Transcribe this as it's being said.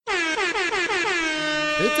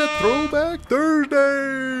It's a Throwback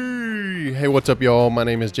Thursday! Hey, what's up, y'all? My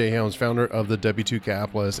name is Jay Helms, founder of the W2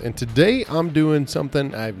 Capitalist, and today I'm doing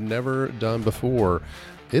something I've never done before.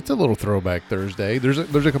 It's a little Throwback Thursday. There's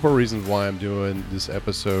a couple of reasons why I'm doing this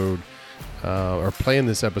episode, or playing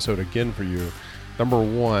this episode again for you. Number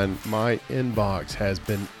one, my inbox has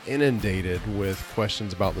been inundated with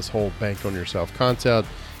questions about this whole bank on yourself concept.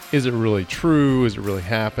 Is it really true? Is it really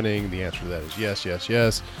happening? The answer to that is yes, yes,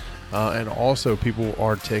 yes. And also, people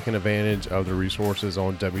are taking advantage of the resources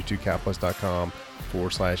on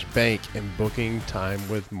w2capitalist.com/bank and booking time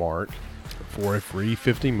with Mark for a free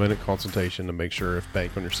 15-minute consultation to make sure if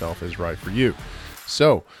bank on yourself is right for you.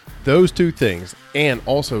 So those two things, and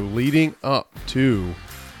also leading up to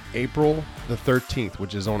April the 13th,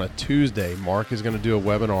 which is on a Tuesday, Mark is going to do a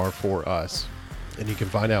webinar for us. And you can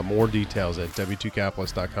find out more details at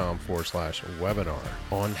w2capitalist.com/webinar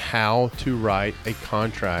on how to write a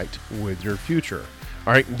contract with your future.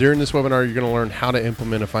 All right, during this webinar, you're going to learn how to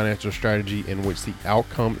implement a financial strategy in which the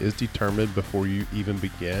outcome is determined before you even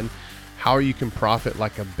begin, how you can profit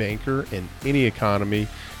like a banker in any economy,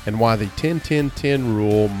 and why the 10-10-10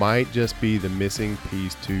 rule might just be the missing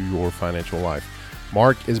piece to your financial life.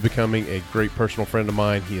 Mark is becoming a great personal friend of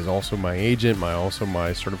mine. He is also my agent, my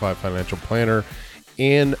certified financial planner,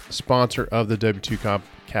 and sponsor of the W2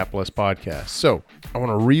 Capitalist podcast. So I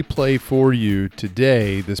want to replay for you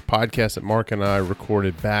today this podcast that Mark and I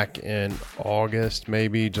recorded back in August,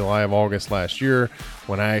 maybe July of August last year,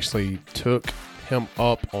 when I actually took him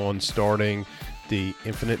up on starting the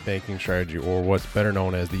infinite banking strategy, or what's better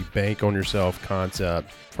known as the bank on yourself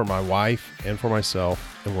concept, for my wife and for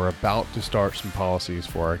myself. And we're about to start some policies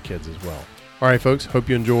for our kids as well. All right, folks, hope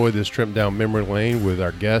you enjoy this trip down memory lane with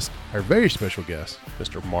our guest, our very special guest,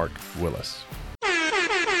 Mr. Mark Willis.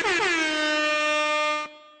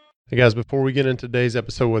 Hey guys, before we get into today's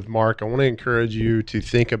episode with Mark, I want to encourage you to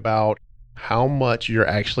think about how much you're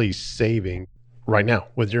actually saving right now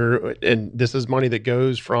with and this is money that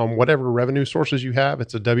goes from whatever revenue sources you have.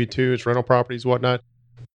 It's a W-2, it's rental properties, whatnot,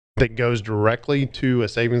 that goes directly to a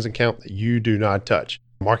savings account that you do not touch.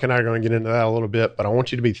 Mark and I are going to get into that a little bit, but I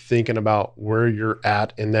want you to be thinking about where you're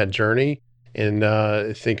at in that journey and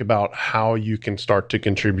think about how you can start to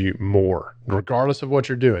contribute more, regardless of what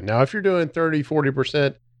you're doing. Now, if you're doing 30,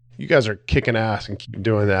 40%, you guys are kicking ass and keep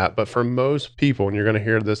doing that. But for most people, and you're going to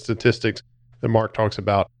hear the statistics that Mark talks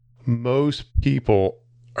about, most people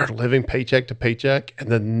are living paycheck to paycheck, and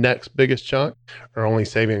the next biggest chunk are only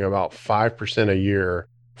saving about 5% a year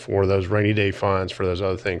for those rainy day funds, for those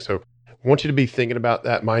other things. So I want you to be thinking about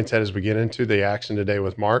that mindset as we get into the action today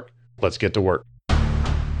with Mark. Let's get to work.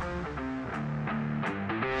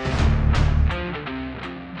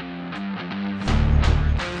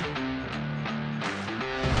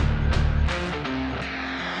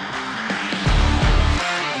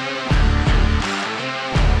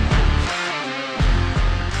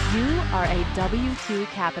 W2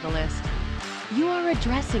 Capitalist. You are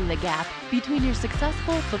addressing the gap between your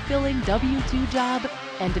successful, fulfilling W2 job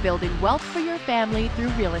and building wealth for your family through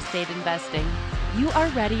real estate investing. You are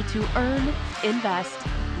ready to earn, invest,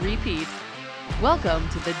 repeat. Welcome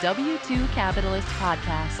to the W2 Capitalist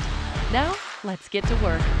podcast. Now, let's get to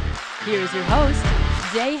work. Here's your host,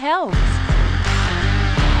 Jay Helms.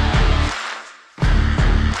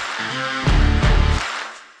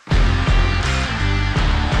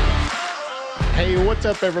 Hey, what's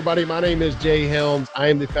up, everybody? My name is Jay Helms. I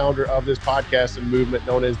am the founder of this podcast and movement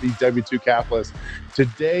known as the W2 Capitalist.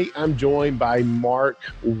 Today, I'm joined by Mark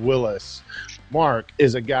Willis. Mark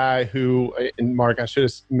is a guy who, and Mark, I should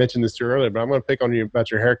have mentioned this to you earlier, but I'm going to pick on you about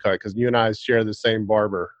your haircut because you and I share the same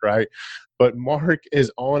barber, right? But Mark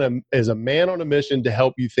is a man on a mission to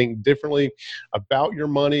help you think differently about your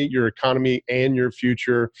money, your economy, and your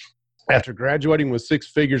future. After graduating with 6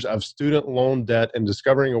 figures of student loan debt and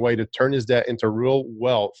discovering a way to turn his debt into real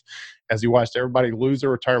wealth as he watched everybody lose their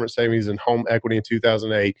retirement savings and home equity in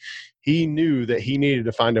 2008, he knew that he needed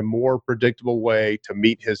to find a more predictable way to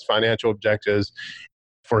meet his financial objectives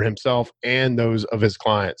for himself and those of his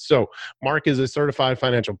clients. So Mark is a certified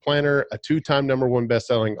financial planner, a 2-time #1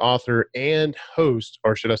 best-selling author, and host,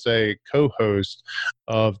 or should I say co-host,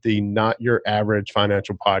 of the Not Your Average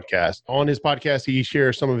Financial podcast. On his podcast, he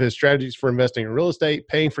shares some of his strategies for investing in real estate,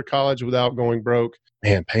 paying for college without going broke.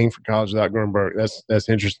 Man, paying for college without going broke. That's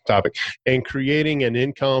an interesting topic. And creating an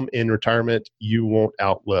income in retirement you won't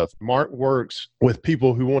outlive. Mark works with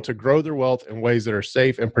people who want to grow their wealth in ways that are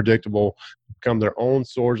safe and predictable, become their own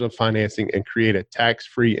source of financing, and create a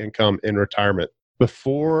tax-free income in retirement.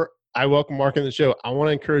 Before I welcome Mark in the show, I want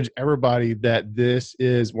to encourage everybody that this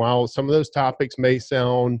is, while some of those topics may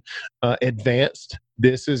sound advanced,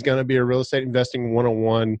 this is going to be a real estate investing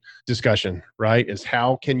 101 discussion, right? Is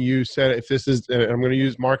how can you set, if this is, I'm going to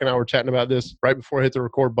use, Mark and I were chatting about this right before I hit the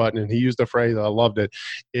record button, and he used a phrase, I loved it,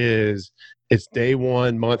 is it's day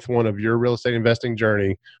one, month one of your real estate investing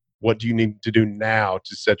journey. What do you need to do now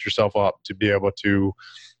to set yourself up to be able to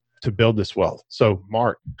build this wealth? So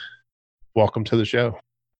Mark, welcome to the show.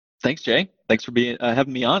 Thanks, Jay. Thanks for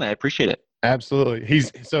having me on. I appreciate it. Absolutely.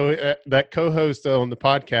 That co-host on the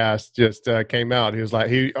podcast just came out. He was like,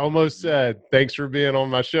 he almost said, "Thanks for being on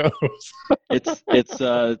my shows." It's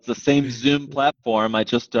the same Zoom platform. I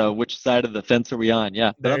just which side of the fence are we on?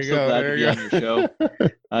 Yeah, but I'm so glad to be on your show.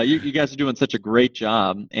 You guys are doing such a great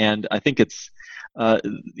job, and I think it's the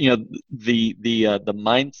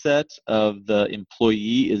mindset of the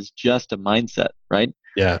employee is just a mindset, right?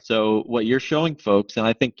 Yeah. So what you're showing folks, and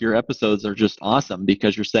I think your episodes are just awesome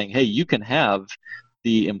because you're saying, hey, you can have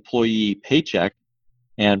the employee paycheck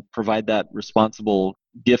and provide that responsible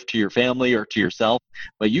gift to your family or to yourself,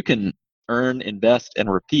 but you can earn, invest,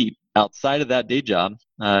 and repeat outside of that day job.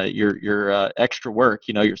 Your extra work,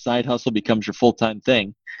 your side hustle becomes your full-time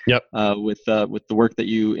thing. Yep. With the work that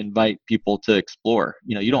you invite people to explore.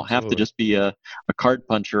 You don't have to just be a card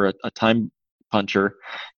puncher, a time puncher.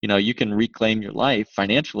 You can reclaim your life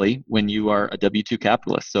financially when you are a W-2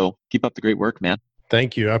 capitalist. So keep up the great work, man.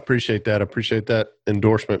 Thank you. I appreciate that. I appreciate that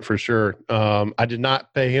endorsement for sure. I did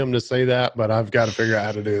not pay him to say that, but I've got to figure out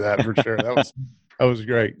how to do that for sure. That was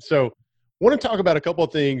great. So I want to talk about a couple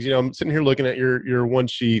of things. I'm sitting here looking at your one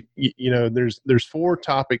sheet. There's 4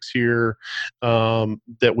 topics here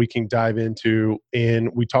that we can dive into, and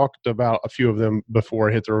we talked about a few of them before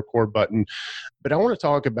I hit the record button. But I want to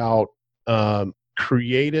talk about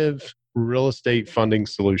creative real estate funding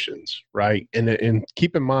solutions, right? And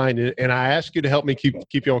keep in mind, and I ask you to help me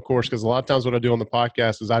keep you on course, because a lot of times what I do on the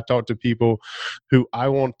podcast is I talk to people who I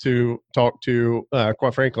want to talk to,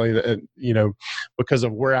 quite frankly, because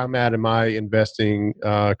of where I'm at in my investing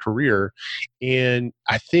career. And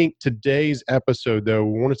I think today's episode, though,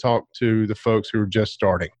 we want to talk to the folks who are just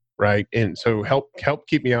starting. Right. And so help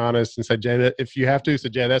keep me honest and say, Jay, if you have to, say,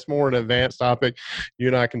 Jay, that's more an advanced topic. You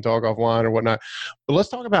and I can talk offline or whatnot. But let's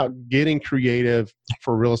talk about getting creative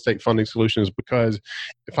for real estate funding solutions, because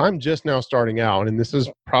if I'm just now starting out, and this is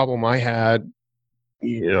a problem I had,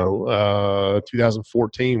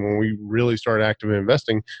 2014 when we really started actively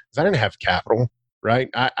investing, is I didn't have capital. Right.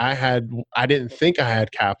 I didn't think I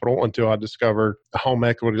had capital until I discovered a home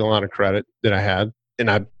equity line of credit that I had.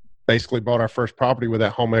 And I basically bought our first property with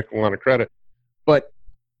that home equity line of credit. But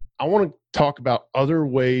I want to talk about other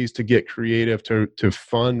ways to get creative to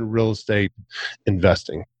fund real estate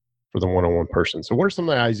investing for the one-on-one person. So what are some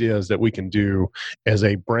of the ideas that we can do as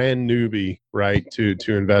a brand newbie, right, to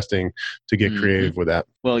investing to get creative with that?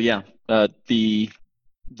 Well, yeah. I think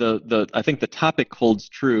the topic holds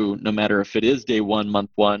true no matter if it is day one,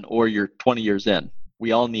 month one, or you're 20 years in.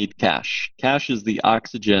 We all need cash. Cash is the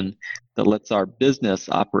oxygen that lets our business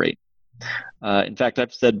operate. In fact,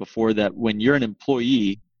 I've said before that when you're an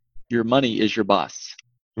employee, your money is your boss.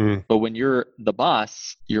 But when you're the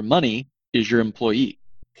boss, your money is your employee.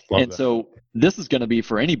 So this is going to be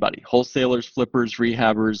for anybody: wholesalers, flippers,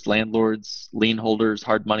 rehabbers, landlords, lien holders,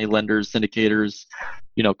 hard money lenders, syndicators,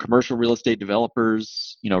 commercial real estate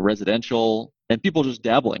developers, residential, and people just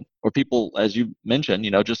dabbling, or people, as you mentioned,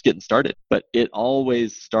 just getting started. But it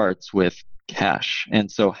always starts with cash.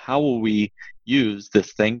 And so how will we use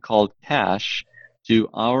this thing called cash to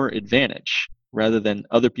our advantage rather than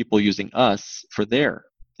other people using us for their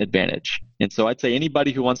advantage? And so I'd say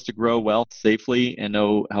anybody who wants to grow wealth safely and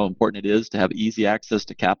know how important it is to have easy access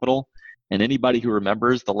to capital, and anybody who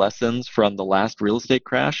remembers the lessons from the last real estate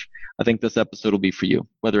crash, I think this episode will be for you,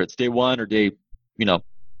 whether it's day one or day,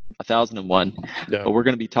 1001. Yeah. But we're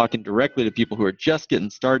going to be talking directly to people who are just getting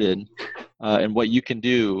started and what you can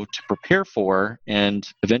do to prepare for and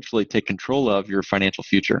eventually take control of your financial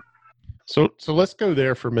future. So let's go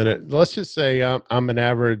there for a minute. Let's just say I'm an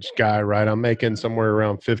average guy, right? I'm making somewhere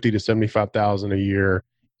around 50 to 75,000 a year,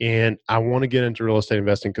 and I want to get into real estate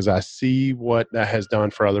investing because I see what that has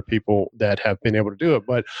done for other people that have been able to do it.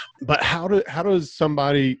 But how does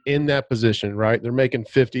somebody in that position, right? They're making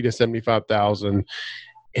 50 to 75,000.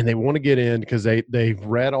 And they want to get in because they've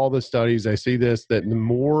read all the studies. They see that the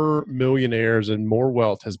more millionaires and more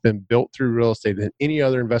wealth has been built through real estate than any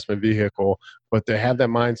other investment vehicle. But they have that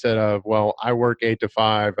mindset of, well, I work 8 to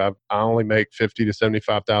 5. I only make 50 to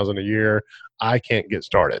 75,000 a year. I can't get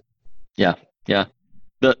started. Yeah.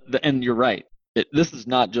 And you're right. This is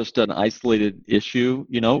not just an isolated issue.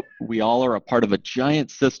 We all are a part of a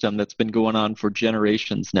giant system that's been going on for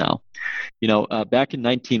generations now. Back in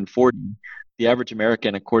 1940. the average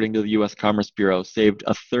American, according to the U.S. Commerce Bureau, saved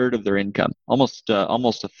a third of their income, almost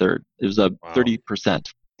a third. It was a 30%,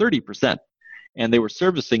 30%. And they were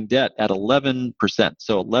servicing debt at 11%.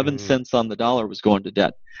 So 11 cents on the dollar was going to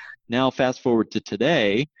debt. Now, fast forward to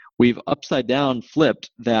today, we've upside down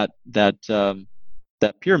flipped that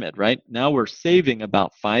pyramid, right? Now we're saving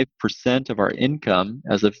about 5% of our income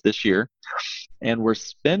as of this year, and we're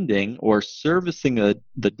spending or servicing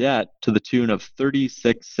the debt to the tune of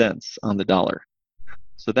 36 cents on the dollar.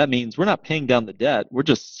 So that means we're not paying down the debt, we're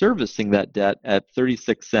just servicing that debt at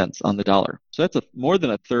 36 cents on the dollar. So that's more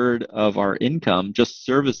than a third of our income just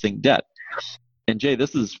servicing debt. And Jay,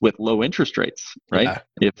 this is with low interest rates, right?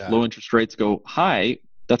 If low interest rates go high,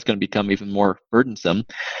 that's going to become even more burdensome.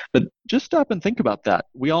 But just stop and think about that.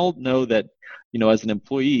 We all know that, as an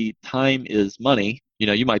employee, time is money.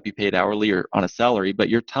 You might be paid hourly or on a salary, but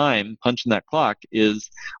your time punching that clock is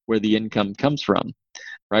where the income comes from,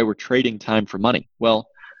 right? We're trading time for money. Well,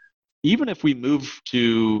 even if we move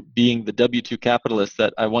to being the W-2 capitalist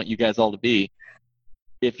that I want you guys all to be,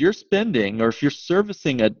 if you're spending or if you're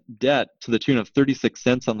servicing a debt to the tune of 36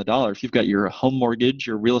 cents on the dollar, if you've got your home mortgage,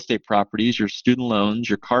 your real estate properties, your student loans,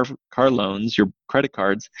 your car loans, your credit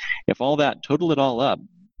cards, if all that, total it all up,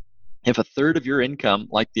 if a third of your income,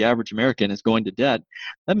 like the average American, is going to debt,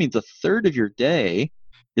 that means a third of your day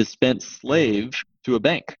is spent slave to a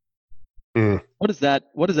bank. What does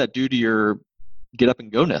that do to your get up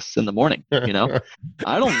and go-ness in the morning?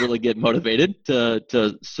 I don't really get motivated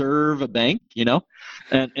to serve a bank,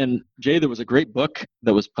 and Jay, there was a great book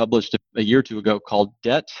that was published a year or two ago called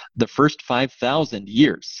Debt, the First 5,000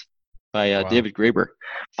 Years by David Graeber.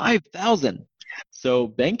 5,000. So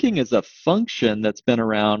banking is a function that's been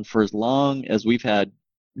around for as long as we've had,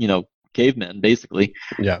 cavemen, basically.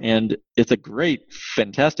 Yeah. And it's a great,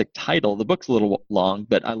 fantastic title. The book's a little long,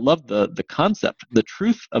 but I love the concept. The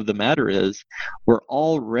truth of the matter is we're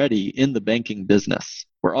already in the banking business.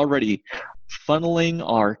 We're already funneling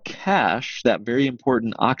our cash, that very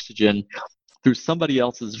important oxygen, through somebody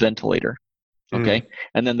else's ventilator. Okay.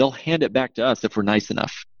 And then they'll hand it back to us if we're nice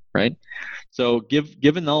enough. Right. So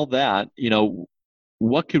given all that,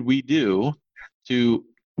 what could we do to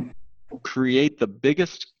create the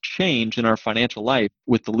biggest change in our financial life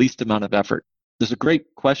with the least amount of effort? There's a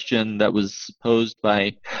great question that was posed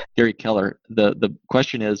by Gary Keller. The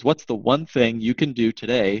question is, what's the one thing you can do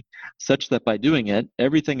today such that by doing it,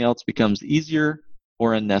 everything else becomes easier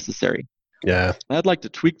or unnecessary? Yeah. I'd like to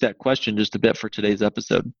tweak that question just a bit for today's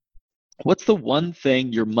episode. What's the one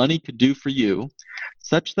thing your money could do for you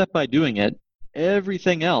such that by doing it,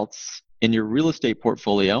 everything else in your real estate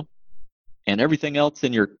portfolio and everything else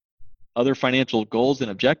in your other financial goals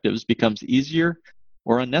and objectives becomes easier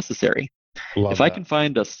or unnecessary? If I can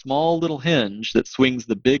find a small little hinge that swings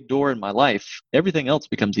the big door in my life, everything else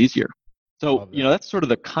becomes easier. So, that's sort of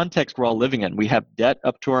the context we're all living in. We have debt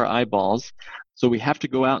up to our eyeballs. So we have to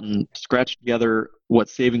go out and scratch together what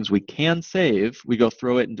savings we can save. We go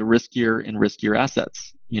throw it into riskier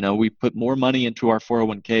assets. We put more money into our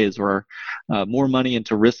 401ks or more money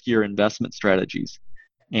into riskier investment strategies.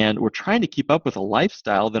 And we're trying to keep up with a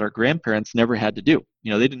lifestyle that our grandparents never had to do.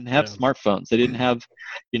 They didn't have smartphones. They didn't have,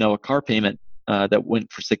 a car payment that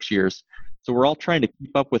went for 6 years. So we're all trying to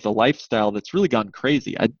keep up with a lifestyle that's really gone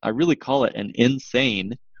crazy. I really call it an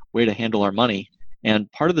insane way to handle our money.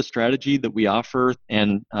 And part of the strategy that we offer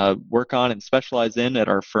and work on and specialize in at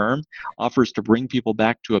our firm offers to bring people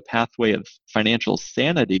back to a pathway of financial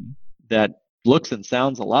sanity that looks and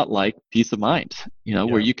sounds a lot like peace of mind,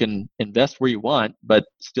 where you can invest where you want, but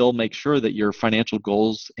still make sure that your financial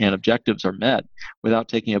goals and objectives are met without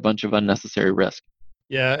taking a bunch of unnecessary risk.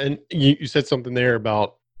 Yeah. And you said something there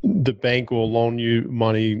about the bank will loan you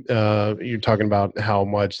money. You're talking about how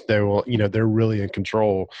much they will, they're really in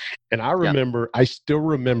control. And I still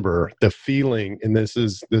remember the feeling, and this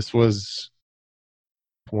was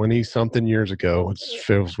 20 something years ago. It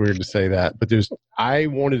feels weird to say that, but I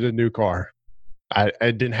wanted a new car. I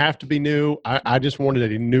didn't have to be new. I just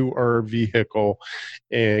wanted a newer vehicle.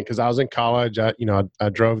 And because I was in college, I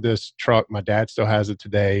drove this truck. My dad still has it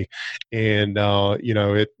today. And,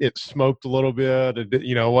 it smoked a little bit.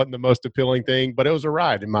 It wasn't the most appealing thing, but it was a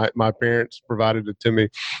ride. And my parents provided it to me.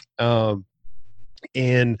 But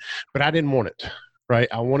I didn't want it. Right.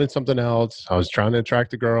 I wanted something else. I was trying to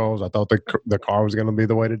attract the girls. I thought the car was going to be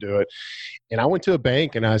the way to do it. And I went to a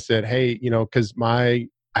bank and I said, hey, because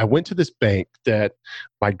I went to this bank that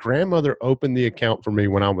my grandmother opened the account for me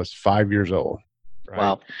when I was 5 years old. Right?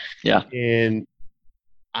 Wow. Yeah. And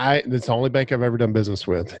that's the only bank I've ever done business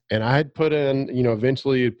with. And I had put in,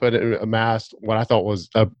 eventually amassed what I thought was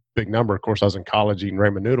a big number. Of course, I was in college eating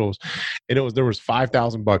ramen noodles, and there was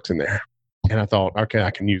 $5,000 in there. And I thought, okay,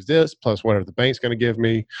 I can use this plus whatever the bank's going to give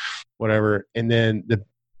me, whatever. And then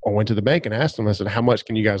I went to the bank and asked them, I said, how much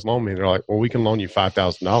can you guys loan me? And they're like, well, we can loan you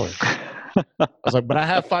 $5,000. I was like, but I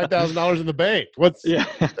have $5,000 in the bank. What's they're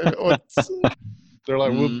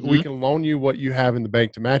like, well, we can loan you what you have in the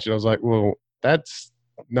bank to match it. I was like, well, that's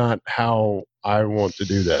not how I want to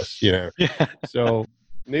do this, you know? Yeah. So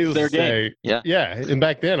needless to say, yeah. And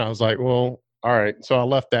back then I was like, well, all right. So I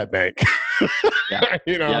left that bank.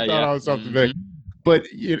 You know, I thought I was something big. But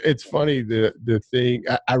it's funny, the thing,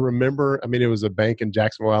 I remember, I mean, it was a bank in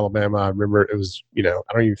Jacksonville, Alabama. I remember it was, you know,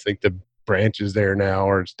 I don't even think the branch is there now,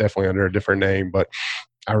 or it's definitely under a different name. But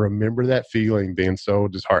I remember that feeling being so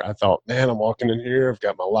disheartened. I thought, man, I'm walking in here. I've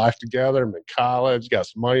got my life together. I'm in college, got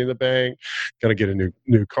some money in the bank, going to get a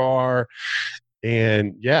new car.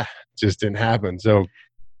 And yeah, just didn't happen. So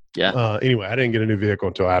anyway, I didn't get a new vehicle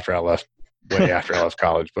until after I left, way after I left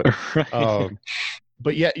college. But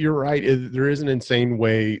but yeah, you're right. There is an insane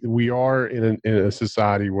way. We are in a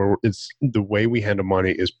society where it's the way we handle money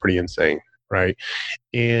is pretty insane, right?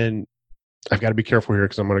 And I've got to be careful here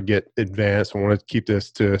because I'm going to get advanced. I want to keep this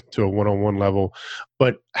to a one-on-one level.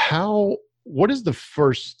 But what is the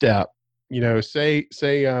first step? You know, say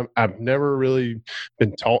I've never really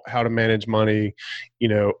been taught how to manage money. You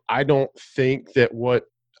know, I don't think that what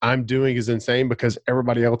I'm doing is insane because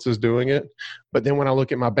everybody else is doing it. But then when I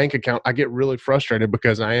look at my bank account, I get really frustrated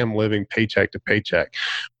because I am living paycheck to paycheck.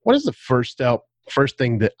 What is the first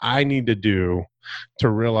thing that I need to do to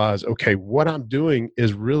realize, okay, what I'm doing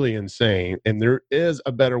is really insane and there is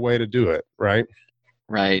a better way to do it, right?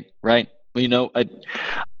 Right. Well, you know,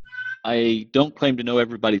 I don't claim to know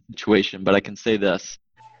everybody's situation, but I can say this.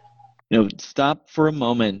 You know, stop for a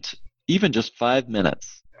moment, even just 5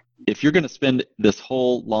 minutes. If you're going to spend this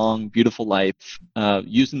whole long, beautiful life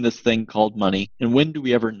using this thing called money, and when do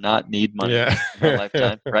we ever not need money in our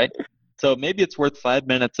lifetime, right? So maybe it's worth 5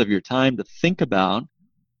 minutes of your time to think about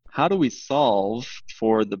how do we solve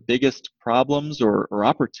for the biggest problems or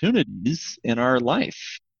opportunities in our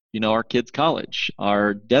life? You know, our kids' college,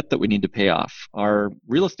 our debt that we need to pay off, our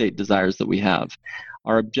real estate desires that we have,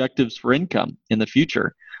 our objectives for income in the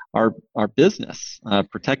future, our business,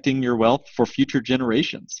 protecting your wealth for future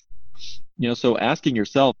generations. You know, so asking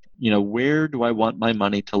yourself, you know, where do I want my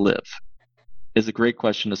money to live is a great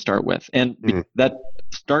question to start with. And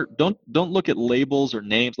don't look at labels or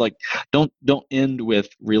names. Like don't end with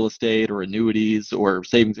real estate or annuities or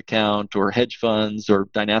savings account or hedge funds or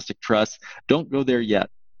dynastic trusts. Don't go there yet.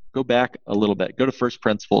 Go back a little bit. Go to first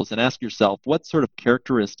principles and ask yourself, what sort of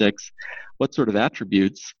characteristics, what sort of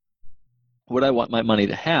attributes would I want my money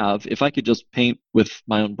to have if I could just paint with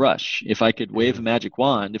my own brush, if I could wave a magic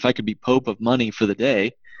wand, if I could be Pope of money for the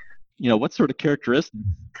day? You know, what sort of characteristics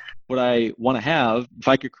would I want to have if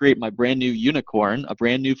I could create my brand new unicorn, a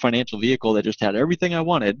brand new financial vehicle that just had everything I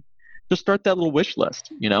wanted? Just start that little wish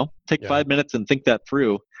list, you know, take 5 minutes and think that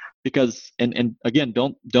through. Because, and again,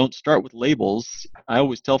 don't start with labels. I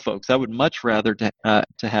always tell folks I would much rather to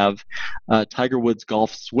have Tiger Woods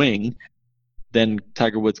golf swing than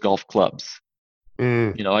Tiger Woods golf clubs.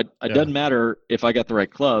 You know, it doesn't matter if I got the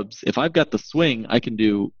right clubs. If I've got the swing, I can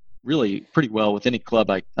do really pretty well with any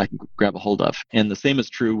club I can grab a hold of. And the same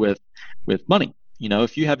is true with money. You know,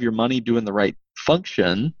 if you have your money doing the right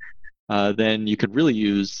function, then you could really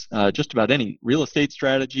use just about any real estate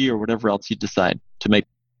strategy or whatever else you decide to make,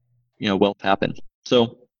 you know, wealth happen.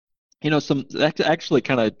 So, you know, that actually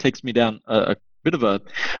kind of takes me down a bit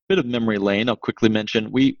of memory lane. I'll quickly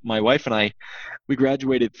mention my wife and I, we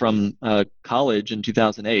graduated from college in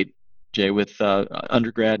 2008, Jay, with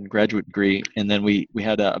undergrad and graduate degree, and then we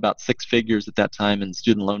had about 6 figures at that time in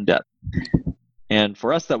student loan debt. And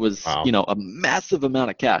for us, that was you know, a massive amount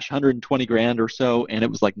of cash, 120 grand or so, and it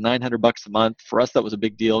was like $900 a month. For us, that was a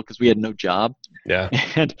big deal because we had no job,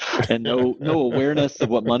 and no awareness of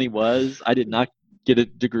what money was. I did not get a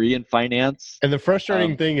degree in finance. And the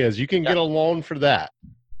frustrating thing is you can get a loan for that.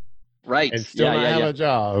 Right. And still not have a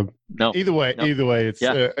job. No. Either way, it's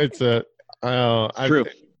true.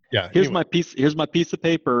 Yeah. Here's my piece of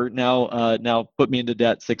paper. Now put me into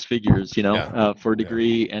debt 6 figures, you know, for a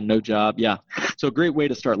degree and no job. Yeah. So a great way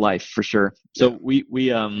to start life for sure. So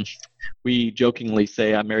we jokingly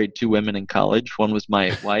say I married 2 women in college. One was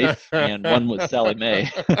my wife and one was Sally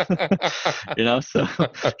Mae. You know, so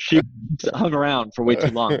she hung around for way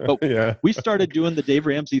too long. But we started doing the Dave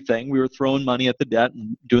Ramsey thing. We were throwing money at the debt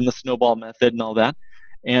and doing the snowball method and all that.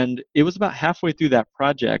 And it was about halfway through that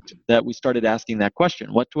project that we started asking that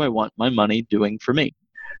question: what do I want my money doing for me?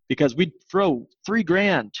 Because we'd throw $3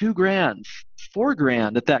 grand, $2 grand, $4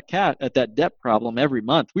 grand at that debt problem every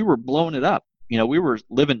month. We were blowing it up. we were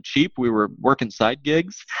living cheap. We were working side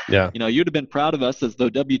gigs. Yeah. You'd have been proud of us as the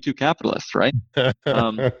W-2 capitalists, right?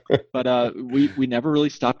 But we never really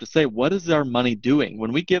stopped to say, what is our money doing?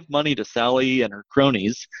 When we give money to Sally and her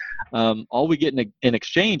cronies, all we get in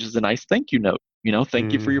exchange is a nice thank you note.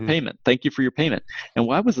 Thank you for your payment. Thank you for your payment.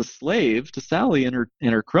 And I was a slave to Sally and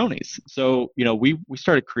her cronies. So, we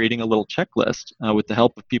started creating a little checklist with the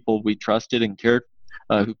help of people we trusted and cared,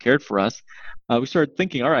 who cared for us. We started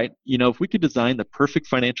thinking, all right, if we could design the perfect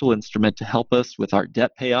financial instrument to help us with our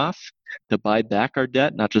debt payoff, to buy back our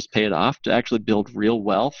debt, not just pay it off, to actually build real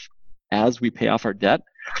wealth as we pay off our debt.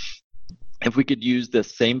 If we could use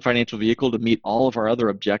this same financial vehicle to meet all of our other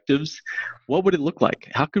objectives, what would it look like?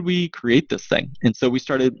 How could we create this thing? And so we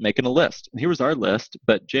started making a list. And here was our list.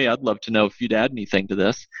 But Jay, I'd love to know if you'd add anything to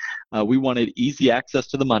this. We wanted easy access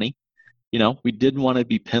to the money. We didn't want to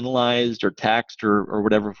be penalized or taxed or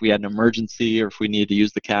whatever if we had an emergency or if we needed to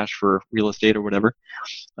use the cash for real estate or whatever.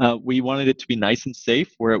 We wanted it to be nice and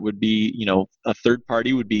safe, where it would be, a third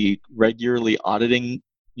party would be regularly auditing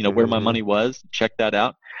where my money was, check that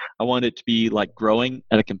out. I wanted it to be like growing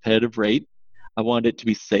at a competitive rate. I wanted it to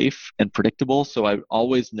be safe and predictable, so I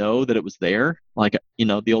always know that it was there. Like,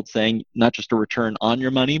 the old saying, not just a return on your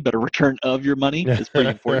money, but a return of your money is pretty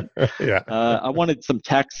important. Yeah. I wanted some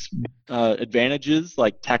tax advantages,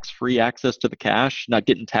 like tax-free access to the cash, not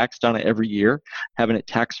getting taxed on it every year, having it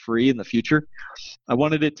tax-free in the future. I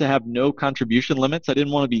wanted it to have no contribution limits. I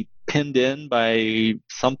didn't want to be pinned in by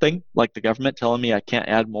something like the government telling me I can't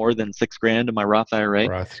add more than $6,000 to my Roth IRA.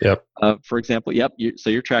 Roth, yep. For example, yep. So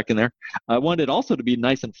you're tracking there. I wanted it also to be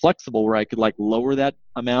nice and flexible, where I could lower that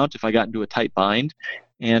amount if I got into a tight bind.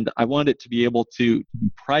 And I wanted it to be able to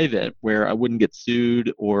be private, where I wouldn't get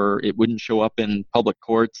sued or it wouldn't show up in public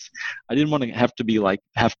courts. I didn't want to have to be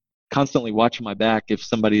have constantly watching my back if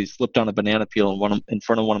somebody slipped on a banana peel in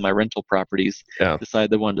front of one of my rental properties,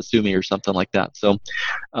 decided they wanted to sue me or something like that. So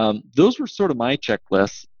those were sort of my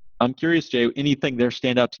checklists. I'm curious, Jay, anything there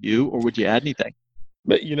stand out to you, or would you add anything?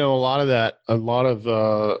 But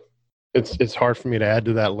it's hard for me to add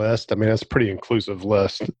to that list. I mean, it's a pretty inclusive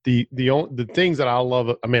list. The things that I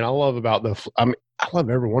love about I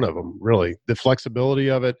love every one of them, really. The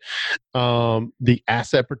flexibility of it, the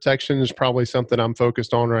asset protection is probably something I'm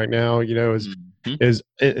focused on right now.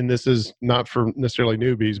 And this is not for necessarily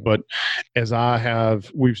newbies, but as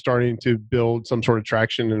we've starting to build some sort of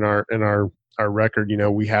traction in our record,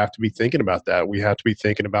 we have to be thinking about that. We have to be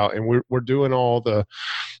thinking about, and we're doing all the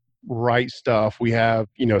right stuff. We have,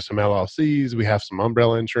 some LLCs, we have some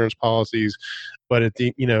umbrella insurance policies, but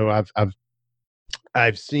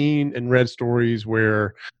I've seen and read stories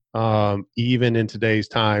where even in today's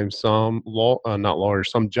time, some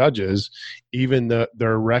some judges,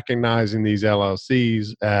 they're recognizing these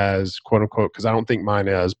LLCs as quote unquote, because I don't think mine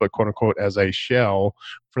is, but quote unquote as a shell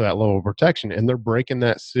for that level of protection, and they're breaking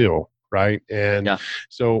that seal, right? And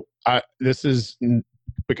so this is,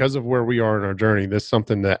 because of where we are in our journey,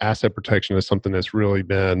 the asset protection is something that's really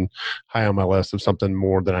been high on my list of something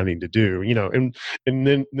more that I need to do, and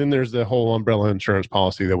then there's the whole umbrella insurance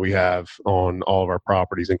policy that we have on all of our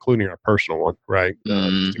properties, including our personal one, right?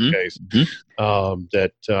 Just in case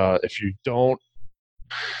that if you don't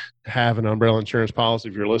have an umbrella insurance policy,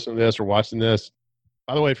 if you're listening to this or watching this,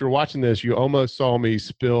 by the way, if you're watching this, you almost saw me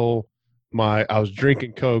spill I was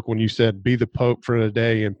drinking Coke when you said be the Pope for the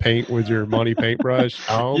day and paint with your money paintbrush.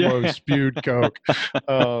 I almost spewed Coke.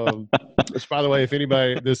 Which, by the way, if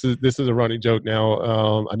anybody, this is a running joke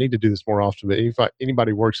now. I need to do this more often, but if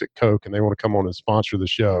anybody works at Coke and they want to come on and sponsor the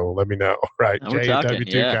show, let me know. Right,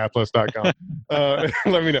 jw2capitalist.com.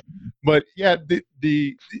 Let me know. But yeah,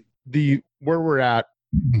 the where we're at,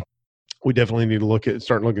 we definitely need to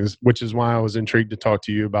start looking, which is why I was intrigued to talk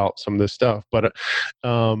to you about some of this stuff. But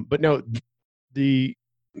no,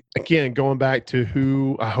 again, going back to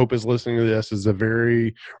who I hope is listening to this is a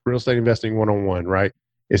very real estate investing 101, right?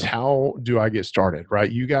 Is how do I get started,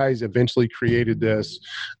 right? You guys eventually created this.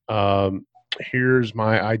 Here's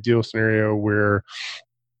my ideal scenario where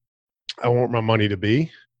I want my money to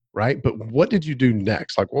be. Right. But what did you do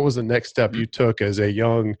next? What was the next step you took as a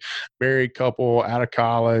young married couple out of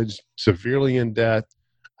college, severely in debt?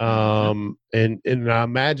 And I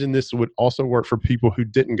imagine this would also work for people who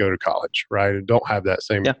didn't go to college, right? And don't have that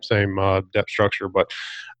same debt structure. But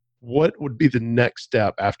what would be the next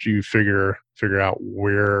step after you figure out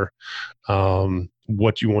where,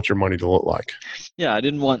 what you want your money to look like? Yeah, I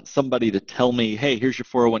didn't want somebody to tell me, hey, here's your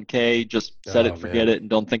 401k, just set it, forget it, and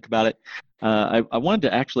don't think about it. I wanted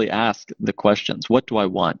to actually ask the questions, what do I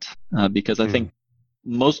want? Because I think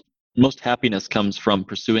most most happiness comes from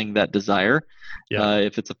pursuing that desire. Yeah.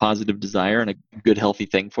 If it's a positive desire and a good, healthy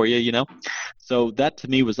thing for you, you know? So that to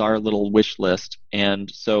me was our little wish list. And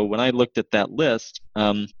so when I looked at that list,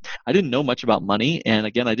 I didn't know much about money. And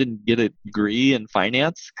again, I didn't get a degree in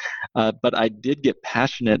finance, but I did get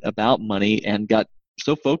passionate about money and got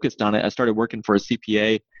so focused on it. I started working for a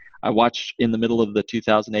CPA. I watched in the middle of the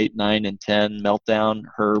 2008, 9, and 10 meltdown,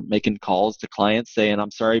 her making calls to clients saying,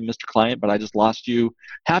 "I'm sorry, Mr. Client, but I just lost you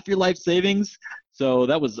half your life savings." So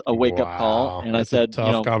that was a wake-up call. And That's I said, a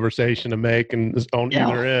tough conversation to make and on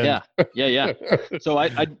either end. Yeah. So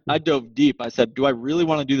I dove deep. I said, do I really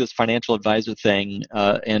want to do this financial advisor thing?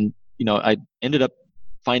 And, I ended up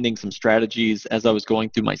finding some strategies as I was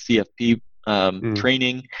going through my CFP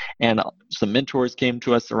training, and some mentors came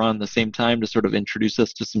to us around the same time to sort of introduce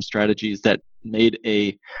us to some strategies that made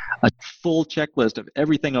a full checklist of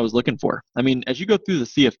everything I was looking for. I mean, as you go through the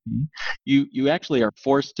CFP, you actually are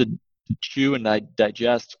forced to chew and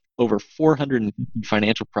digest over 450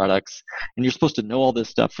 financial products, and you're supposed to know all this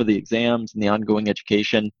stuff for the exams and the ongoing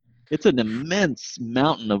education. It's an immense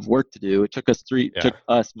mountain of work to do. It took us,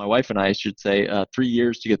 my wife and I should say, 3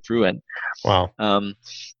 years to get through it. Wow.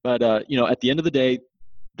 But at the end of the day,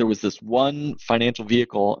 there was this one financial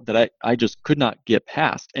vehicle that I just could not get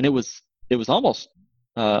past. And it was almost,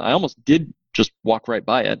 I almost did just walk right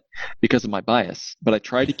by it because of my bias, but I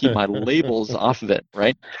tried to keep my labels off of it,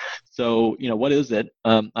 right? So, what is it?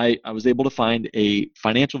 I was able to find a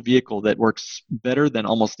financial vehicle that works better than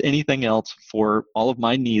almost anything else for all of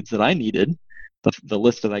my needs that I needed, the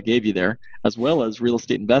list that I gave you there, as well as real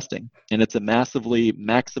estate investing. And it's a massively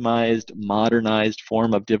maximized, modernized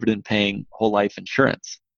form of dividend-paying whole life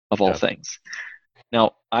insurance, of all things.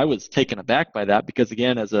 Now, I was taken aback by that because,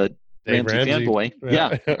 again, as a Ramsey fanboy.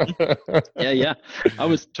 Yeah. I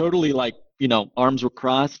was totally arms were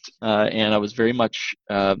crossed, and I was very much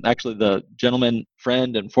actually the gentleman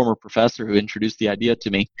friend and former professor who introduced the idea to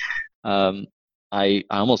me. I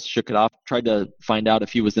almost shook it off, tried to find out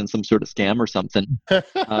if he was in some sort of scam or something.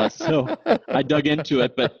 So I dug into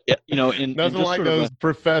it, but nothing like those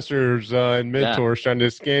professors and mentors trying to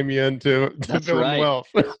scam you into building wealth.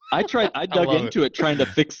 I dug into it trying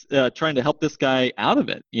to help this guy out of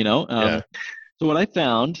it. So what I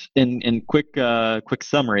found in quick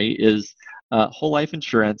summary is whole life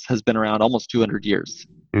insurance has been around almost 200 years,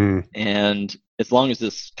 and as long as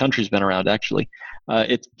this country's been around, actually,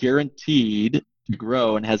 it's guaranteed to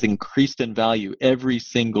grow and has increased in value every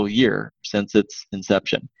single year since its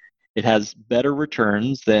inception. It has better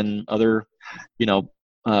returns than other,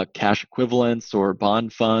 cash equivalents or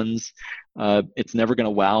bond funds. It's never going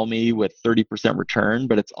to wow me with 30% return,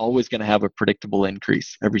 but it's always going to have a predictable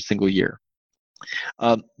increase every single year.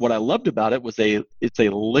 What I loved about it was it's a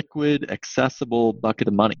liquid, accessible bucket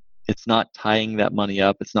of money. It's not tying that money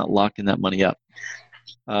up. It's not locking that money up.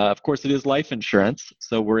 Of course, it is life insurance,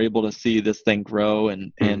 so we're able to see this thing grow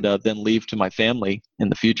and then leave to my family in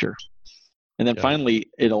the future. And then finally,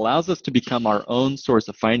 it allows us to become our own source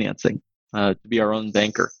of financing, to be our own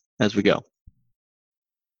banker as we go.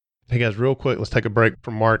 Hey guys, real quick, let's take a break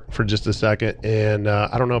from Mark for just a second. And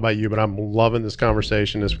I don't know about you, but I'm loving this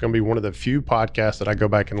conversation. It's going to be one of the few podcasts that I go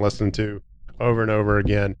back and listen to over and over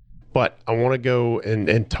again. But I want to go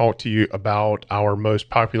and talk to you about our most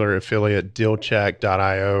popular affiliate,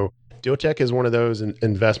 Dealcheck.io. Dealcheck is one of those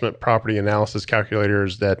investment property analysis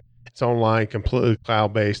calculators that it's online, completely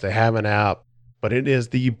cloud-based. They have an app, but it is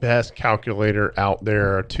the best calculator out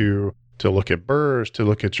there to look at BRRRRs, to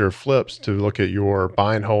look at your flips, to look at your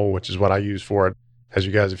buy and hold, which is what I use for it. As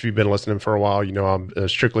you guys, if you've been listening for a while, I'm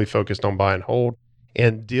strictly focused on buy and hold.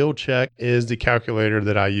 And Dealcheck is the calculator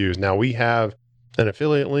that I use. Now, we have an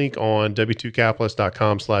affiliate link on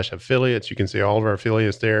w2capitalist.com/affiliates. You can see all of our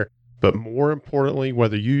affiliates there. But more importantly,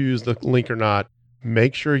 whether you use the link or not,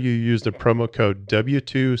 make sure you use the promo code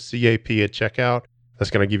W2CAP at checkout.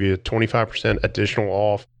 That's going to give you a 25% additional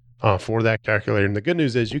off for that calculator. And the good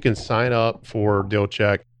news is you can sign up for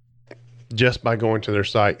Dealcheck just by going to their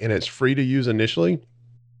site, and it's free to use initially.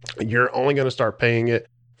 You're only going to start paying it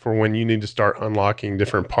for when you need to start unlocking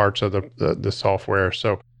different parts of the software.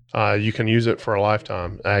 So you can use it for a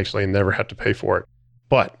lifetime, actually, and never have to pay for it.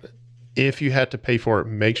 But if you had to pay for it,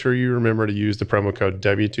 make sure you remember to use the promo code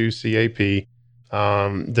W2CAP.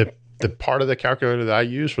 The part of the calculator that I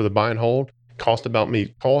use for the buy and hold cost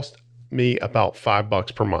me about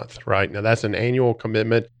 $5 per month, right? Now that's an annual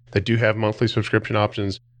commitment. They do have monthly subscription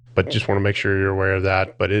options, but just want to make sure you're aware of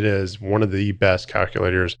that. But it is one of the best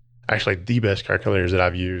calculators, actually the best calculators that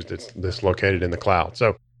I've used that's located in the cloud.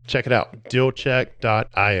 So check it out,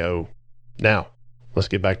 Dealcheck.io. Now, let's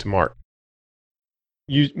get back to Mark.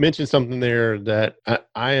 you mentioned something there that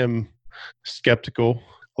I am skeptical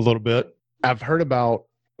a little bit. I've heard about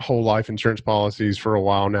whole life insurance policies for a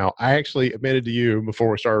while now. I actually admitted to you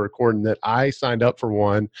before we started recording that I signed up for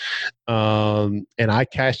one, and I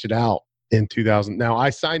cashed it out in 2000. Now, I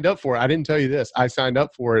signed up for it. I didn't tell you this. I signed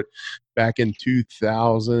up for it back in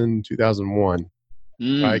 2001.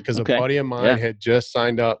 Right, because a buddy of mine had just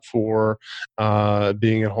signed up for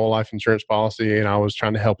being a whole life insurance policy, and I was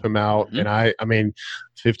trying to help him out. And I mean,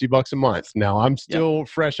 $50 a month. Now I'm still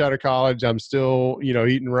fresh out of college. I'm still,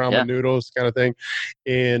 eating ramen noodles kind of thing.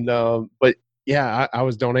 And but yeah, I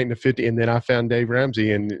was donating to 50, and then I found Dave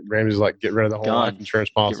Ramsey, and Ramsey's like, get rid of the whole life insurance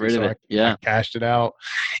policy. Get rid of it. I cashed it out,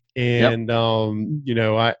 and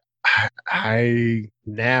I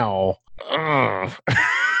now.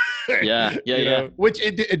 Which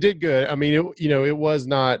it did good. I mean, it was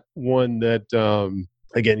not one that,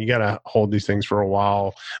 again, you got to hold these things for a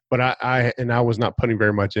while, but I was not putting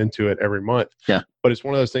very much into it every month. Yeah. But it's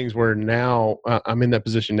one of those things where now I'm in that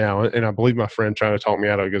position now. And I believe my friend trying to talk me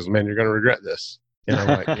out of it goes, man, you're going to regret this. And I'm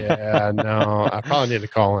like, yeah, no, I probably need to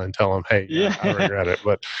call in and tell them, hey, I regret it.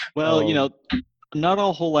 But not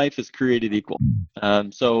all whole life is created equal.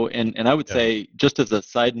 So I would say, just as a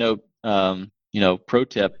side note, pro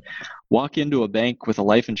tip, walk into a bank with a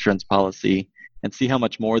life insurance policy and see how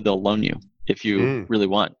much more they'll loan you if you really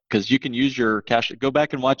want, because you can use your cash. Go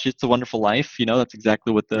back and watch It's a Wonderful Life. That's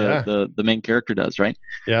exactly what the main character does, right?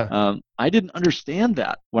 Yeah. I didn't understand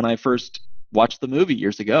that when I first watched the movie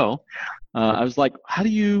years ago. I was like, how do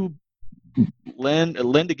you lend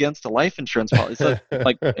against a life insurance policy? It's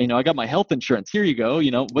like I got my health insurance. Here you go.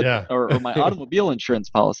 Or my automobile insurance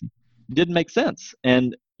policy. It didn't make sense.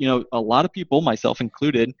 And a lot of people, myself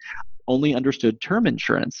included, only understood term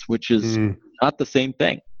insurance, which is not the same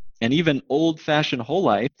thing. And even old-fashioned whole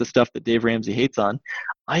life, the stuff that Dave Ramsey hates on,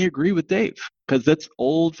 I agree with Dave, because that's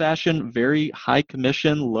old-fashioned, very high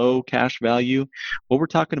commission, low cash value. What we're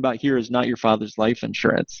talking about here is not your father's life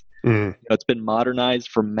insurance. It's been modernized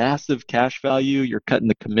for massive cash value. You're cutting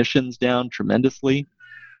the commissions down tremendously.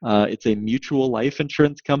 It's a mutual life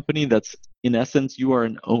insurance company that's, in essence, you are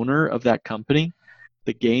an owner of that company.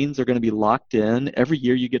 The gains are going to be locked in. Every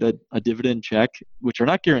year you get a dividend check, which are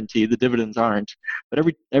not guaranteed. The dividends aren't. But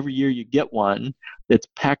every year you get one that's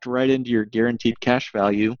packed right into your guaranteed cash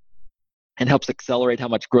value and helps accelerate how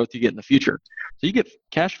much growth you get in the future. So you get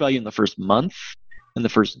cash value in the first month, in the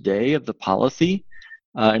first day of the policy,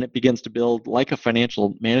 and it begins to build like a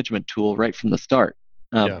financial management tool right from the start.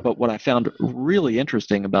 But what I found really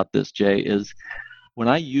interesting about this, Jay, is when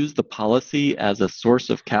I use the policy as a source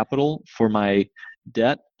of capital for my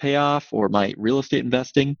debt payoff or my real estate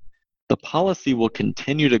investing, the policy will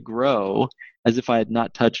continue to grow as if I had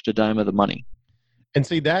not touched a dime of the money. And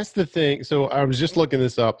see, that's the thing. So I was just looking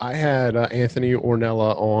this up. I had Anthony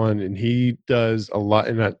Ornella on, and he does a lot.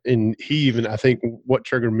 And he even, I think what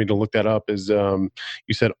triggered me to look that up is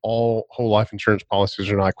you said all whole life insurance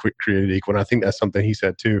policies are not created equal. And I think that's something he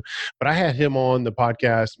said too. But I had him on the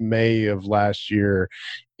podcast May of last year.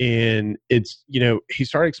 And it's, he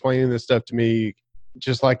started explaining this stuff to me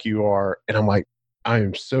just like you are. And I'm like, I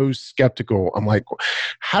am so skeptical. I'm like,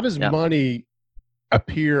 how does money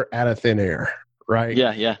appear out of thin air? Right.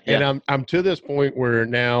 Yeah. And I'm to this point where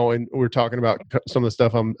now, and we're talking about some of the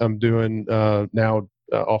stuff I'm doing now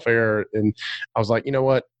off air. And I was like, you know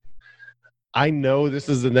what? I know this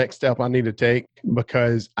is the next step I need to take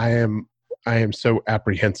because I am so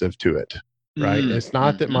apprehensive to it. Right. It's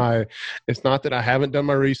not that I haven't done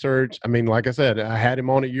my research. I mean, like I said, I had him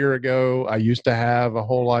on a year ago. I used to have a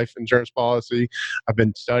whole life insurance policy. I've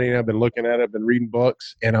been studying, I've been looking at it, I've been reading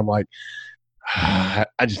books, and I'm like, I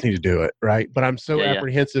just need to do it. Right. But I'm so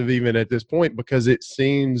apprehensive even at this point because it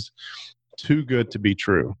seems too good to be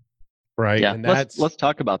true. Right. Yeah. And let's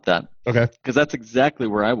talk about that. Okay. Because that's exactly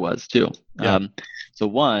where I was too. Yeah. So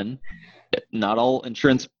one, not all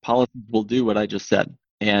insurance policies will do what I just said.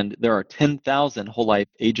 And there are 10,000 whole life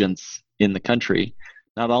agents in the country.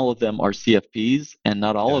 Not all of them are CFPs, and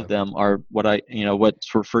not all of them are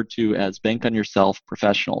what's referred to as bank on yourself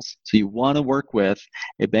professionals. So you want to work with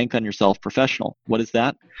a bank on yourself professional. What is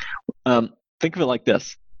that? Think of it like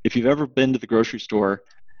this. If you've ever been to the grocery store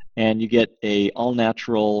and you get a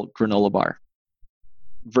all-natural granola bar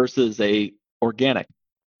versus a organic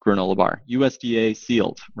granola bar, USDA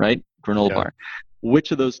sealed, right? Granola bar.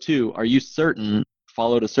 Which of those two are you certain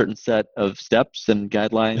followed a certain set of steps and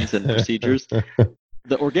guidelines and procedures?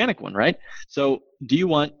 The organic one, right? So do you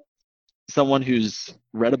want someone who's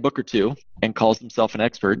read a book or two and calls himself an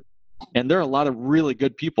expert? And there are a lot of really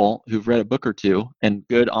good people who've read a book or two and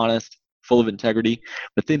good, honest, full of integrity,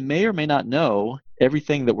 but they may or may not know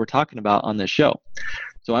everything that we're talking about on this show.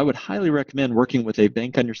 So I would highly recommend working with a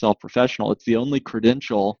Bank on Yourself professional. It's the only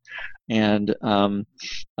credential and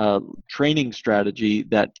training strategy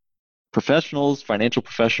that financial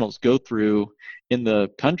professionals go through in the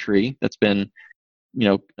country that's been,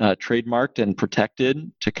 trademarked and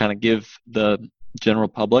protected to kind of give the general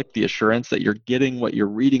public the assurance that you're getting what you're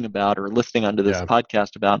reading about or listening onto this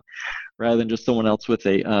podcast about, rather than just someone else with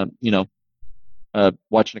a,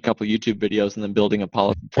 watching a couple of YouTube videos and then building a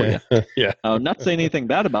policy for you. Yeah. Not saying anything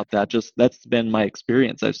bad about that, just that's been my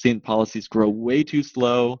experience. I've seen policies grow way too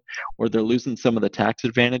slow, or they're losing some of the tax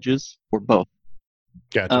advantages, or both.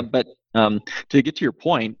 Gotcha. But to get to your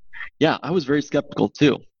point, yeah, I was very skeptical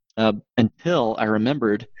too, until I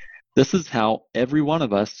remembered this is how every one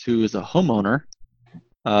of us who is a homeowner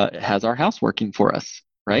has our house working for us,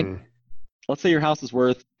 right? Let's say your house is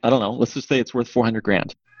worth, I don't know, let's just say it's worth 400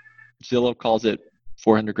 grand. Zillow calls it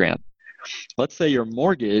 400 grand. Let's say your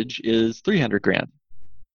mortgage is 300 grand.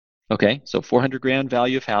 Okay, so 400 grand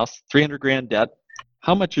value of house, 300 grand debt.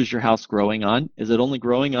 How much is your house growing on? Is it only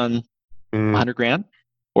growing on 100 grand?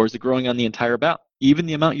 Or is it growing on the entire amount, even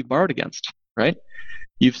the amount you borrowed against, right?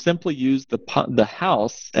 You've simply used the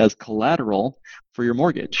house as collateral for your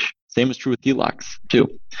mortgage. Same is true with HELOCs too.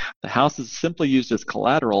 The house is simply used as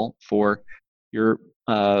collateral for your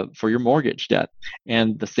mortgage debt.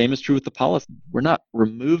 And the same is true with the policy. We're not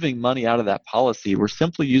removing money out of that policy. We're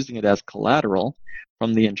simply using it as collateral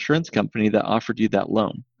from the insurance company that offered you that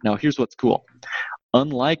loan. Now, here's what's cool.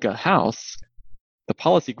 Unlike a house, the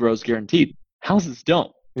policy grows guaranteed. Houses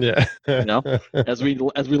don't. Yeah. As we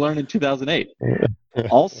learned in 2008.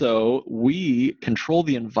 Also, we control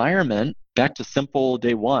the environment. Back to simple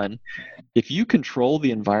day one. If you control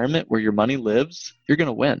the environment where your money lives, you're going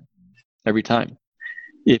to win every time.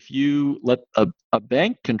 If you let a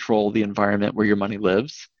bank control the environment where your money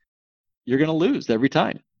lives, you're going to lose every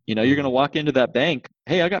time. You're going to walk into that bank.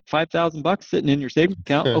 Hey, I got $5,000 sitting in your savings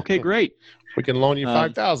account. Okay, great. We can loan you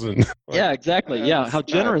 5,000. Yeah, exactly. Yeah, how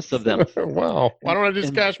generous of them. Wow. Why don't I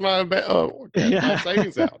just cash my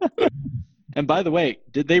savings out? And by the way,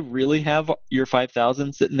 did they really have your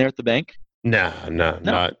 5,000 sitting there at the bank? No.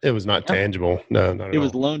 Not. It was not tangible. No, not at all. It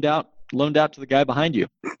was loaned out to the guy behind you.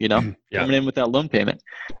 Coming in with that loan payment.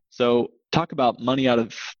 So talk about money out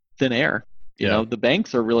of thin air. The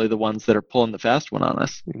banks are really the ones that are pulling the fast one on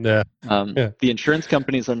us. Yeah. The insurance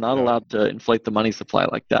companies are not allowed to inflate the money supply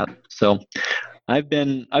like that. So I've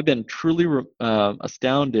been truly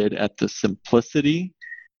astounded at the simplicity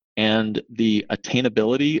and the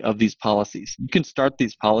attainability of these policies. You can start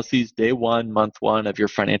these policies day one, month one of your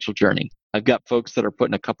financial journey. I've got folks that are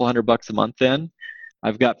putting a couple $100 a month in.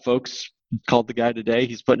 I've got folks, called the guy today,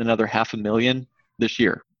 he's putting another $500,000 this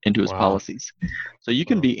year into his policies. So you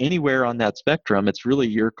can be anywhere on that spectrum. It's really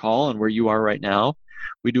your call and where you are right now.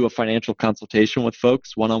 We do a financial consultation with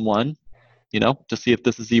folks one-on-one, to see if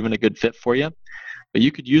this is even a good fit for you. But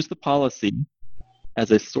you could use the policy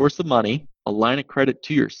as a source of money, a line of credit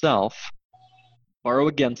to yourself, borrow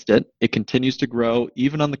against it. It continues to grow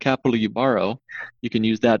even on the capital you borrow. You can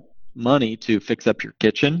use that money to fix up your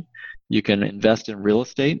kitchen. You can invest in real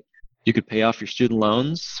estate. You could pay off your student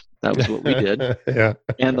loans. That was what we did. Yeah.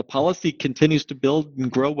 And the policy continues to build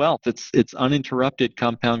and grow wealth. It's uninterrupted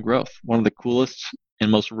compound growth. One of the coolest and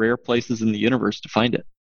most rare places in the universe to find it.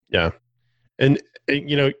 Yeah. And,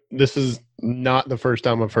 this is not the first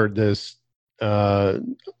time I've heard this. I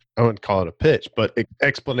wouldn't call it a pitch, but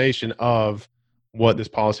explanation of what this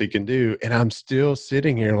policy can do. And I'm still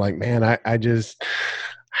sitting here like, man, I just,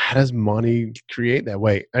 how does money create that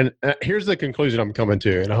way? And here's the conclusion I'm coming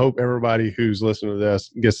to. And I hope everybody who's listening to this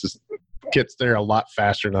gets there a lot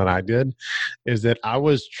faster than I did, is that I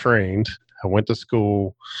was trained. I went to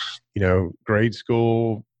school, grade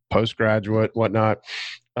school, postgraduate, whatnot.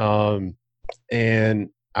 And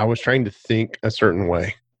I was trained to think a certain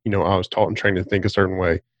way. I was taught and trained to think a certain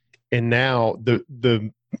way. And now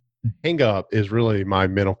the hang up is really my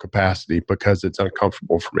mental capacity, because it's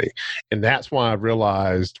uncomfortable for me. And that's why I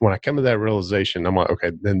realized, when I come to that realization, I'm like,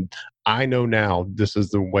 okay, then I know now this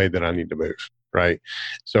is the way that I need to move. Right.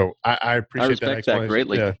 So I appreciate that explanation. That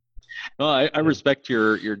greatly. Yeah. No, I respect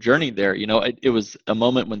your journey there. It was a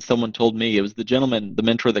moment when someone told me, it was the gentleman, the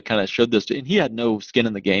mentor, that kind of showed this, and he had no skin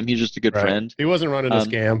in the game. He's just a good friend. He wasn't running a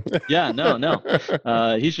scam. Yeah,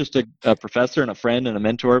 no. He's just a professor and a friend and a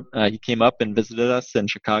mentor. He came up and visited us in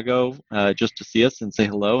Chicago just to see us and say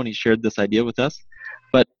hello, and he shared this idea with us.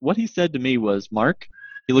 But what he said to me was, Mark,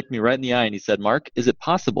 he looked me right in the eye and he said, Mark, is it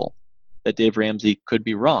possible that Dave Ramsey could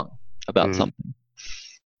be wrong about something?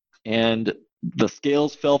 And the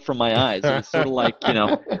scales fell from my eyes. It was sort of like,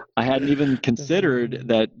 I hadn't even considered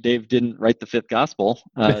that Dave didn't write the fifth gospel.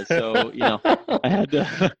 So, I had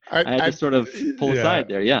to sort of pull aside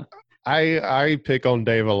there. Yeah. I pick on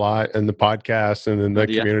Dave a lot in the podcast and in the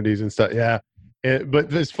communities and stuff. Yeah.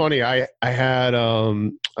 But it's funny. I had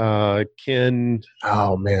Ken.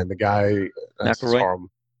 Oh man, the guy. McElroy?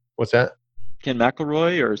 What's that? Ken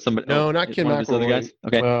McElroy or somebody? No, not Ken McElroy. One of his other guys.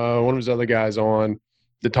 Okay. One of his other guys on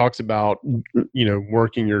that talks about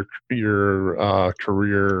working your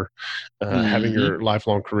career, having your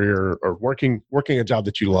lifelong career, or working a job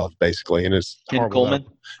that you love, basically. And it's Ken Coleman.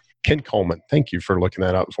 Ken Coleman. Thank you for looking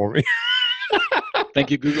that up for me. Thank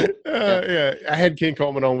you, Google. Yeah, I had Ken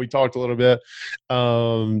Coleman on. We talked a little bit.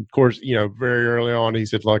 Of course, very early on, he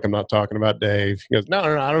said, "Look, I'm not talking about Dave." He goes, "No,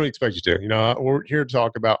 I don't expect you to. We're here to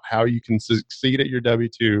talk about how you can succeed at your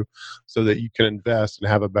W-2 so that you can invest and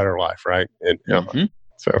have a better life, right?" And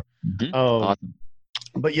awesome.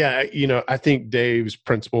 But yeah, I think Dave's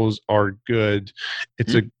principles are good.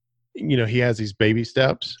 It's he has these baby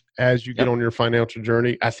steps as you get on your financial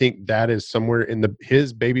journey. I think that is somewhere in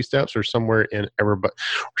his baby steps, or somewhere in everybody,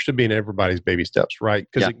 or should be in everybody's baby steps, right?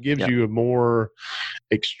 Because it gives you a more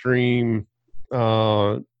extreme.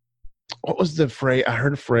 What was the phrase? I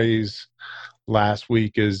heard a phrase last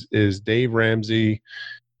week. Is Dave Ramsey?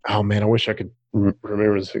 Oh man, I wish I could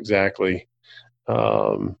remember this exactly.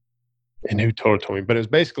 And who told me? But it's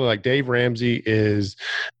basically like Dave Ramsey is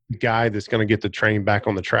the guy that's going to get the train back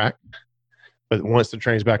on the track. But once the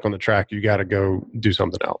train's back on the track, you got to go do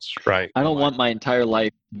something else, right? I don't want my entire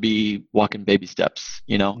life to be walking baby steps.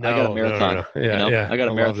 I got a marathon. No. Yeah, I got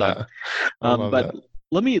a marathon. But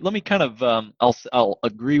let me kind of I'll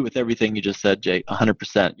agree with everything you just said, Jay.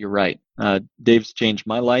 100%. You're right. Dave's changed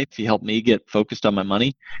my life. He helped me get focused on my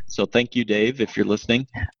money. So thank you, Dave, if you're listening.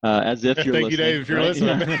 As if you're listening. Thank you, Dave, if you're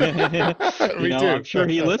listening. Me too. I'm sure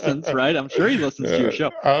he listens, right? I'm sure he listens to your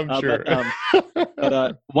show. I'm sure.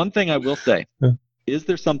 But one thing I will say, is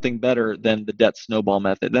there something better than the debt snowball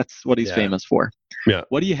method? That's what he's famous for. Yeah.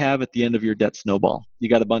 What do you have at the end of your debt snowball? You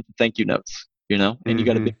got a bunch of thank you notes, and you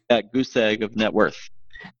got a big fat goose egg of net worth.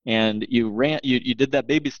 And you did that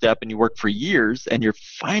baby step, and you worked for years, and you're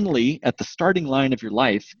finally at the starting line of your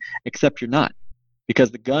life, except you're not,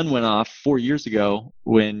 because the gun went off 4 years ago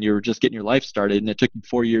when you were just getting your life started, and it took you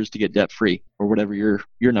 4 years to get debt free, or whatever your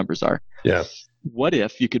numbers are. Yeah. What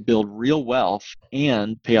if you could build real wealth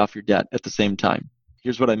and pay off your debt at the same time?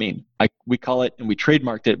 Here's what I mean. We call it, and we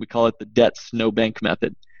trademarked it, we call it the debt snowbank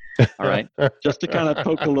method. All right. Just to kind of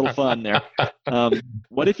poke a little fun there.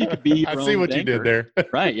 What if you could be your own I see what banker? you did there.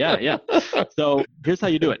 Right. Yeah. So here's how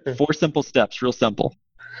you do it. 4 simple steps, real simple.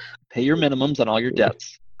 Pay your minimums on all your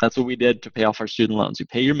debts. That's what we did to pay off our student loans. You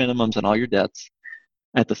pay your minimums on all your debts.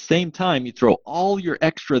 At the same time, you throw all your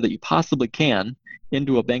extra that you possibly can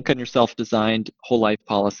into a bank on yourself designed whole life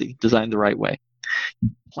policy, designed the right way. You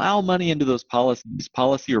plow money into those policies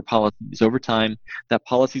over time. That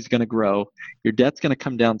policy is going to grow. Your debt's going to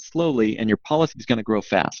come down slowly, and your policy is going to grow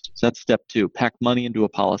fast. So that's step 2, pack money into a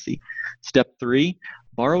policy. Step 3,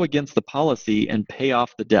 borrow against the policy and pay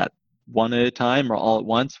off the debt, one at a time or all at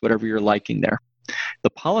once, whatever you're liking there. The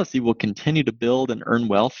policy will continue to build and earn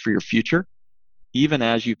wealth for your future, even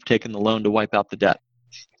as you've taken the loan to wipe out the debt.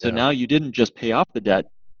 So now you didn't just pay off the debt,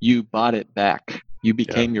 you bought it back. You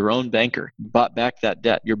became your own banker. You bought back that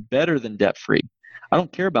debt. You're better than debt-free. I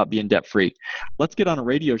don't care about being debt-free. Let's get on a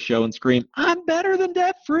radio show and scream, "I'm better than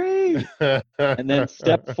debt-free." And then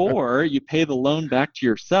step 4, you pay the loan back to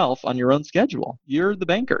yourself on your own schedule. You're the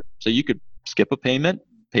banker. So you could skip a payment,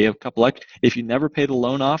 pay a couple extra. If you never pay the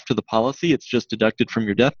loan off to the policy, it's just deducted from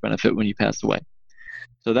your death benefit when you pass away.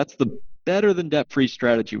 So that's the better than debt-free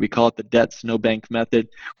strategy. We call it the debt snowbank method.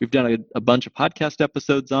 We've done a bunch of podcast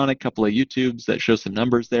episodes on it, a couple of YouTubes that show some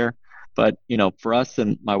numbers there. But, for us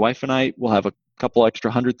and my wife and I, we'll have a couple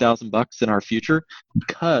extra $100,000 in our future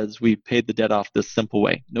because we paid the debt off this simple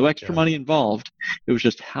way. No extra money involved. It was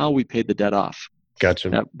just how we paid the debt off.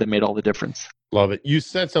 Gotcha. That made all the difference. Love it. You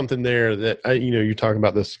said something there that, you're talking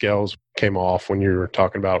about the scales came off when you were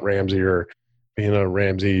talking about Ramsey or being a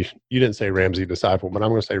Ramsey. You didn't say Ramsey disciple, but I'm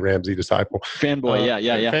going to say Ramsey disciple. Fanboy.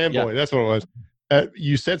 Yeah. Fanboy. That's what it was.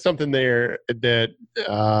 You said something there that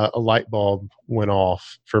a light bulb went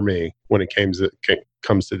off for me when it comes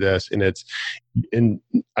to this. And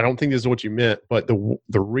I don't think this is what you meant, but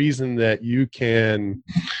the reason that you can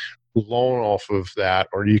loan off of that,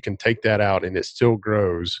 or you can take that out and it still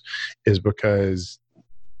grows, is because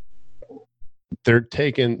they're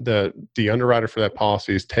taking the underwriter for that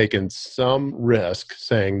policy is taking some risk,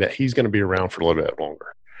 saying that he's going to be around for a little bit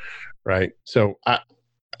longer, right? So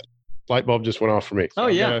light bulb just went off for me.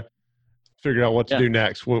 So figured out what to do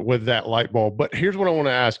next with that light bulb. But here's what I want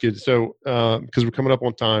to ask you. So, because we're coming up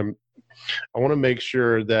on time, I want to make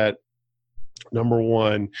sure that, number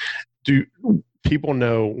one, do people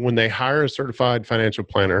know when they hire a certified financial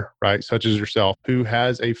planner, right, such as yourself, who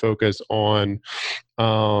has a focus on,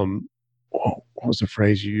 what was the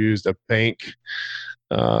phrase you used? A bank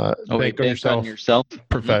on yourself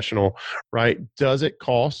professional, right? Does it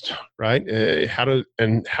cost, right? How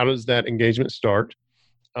does that engagement start?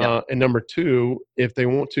 And number two, if they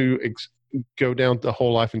want to go down the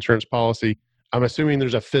whole life insurance policy, I'm assuming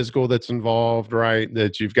there's a physical that's involved, right?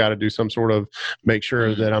 That you've got to do some sort of make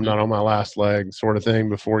sure that I'm not on my last leg sort of thing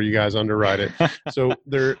before you guys underwrite it. So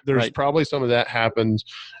there's probably some of that happens,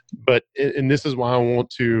 but and this is why I want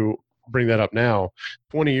to bring that up now.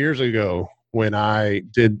 20 years ago, when I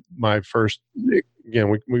did my first, again,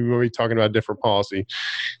 we will be talking about different policy.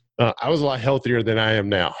 I was a lot healthier than I am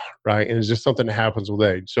now, right? And it's just something that happens with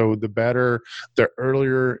age. So the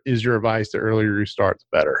earlier is your advice, the earlier you start,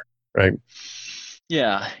 the better, right?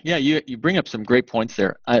 Yeah. You bring up some great points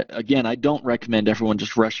there. I don't recommend everyone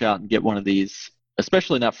just rush out and get one of these,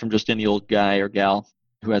 especially not from just any old guy or gal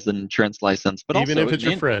who has an insurance license. But even if it's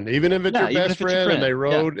your friend, even if it's your best friend, and they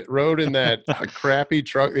rode in that crappy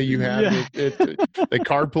truck that you had, they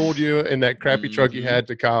carpooled you in that crappy truck you had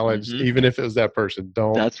to college. Even if it was that person,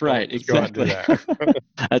 don't. That's right. Don't exactly. Go out and do that.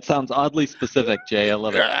 That sounds oddly specific, Jay. I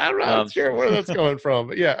love it. I'm not sure where that's coming from,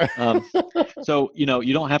 but yeah. So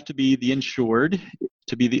you don't have to be the insured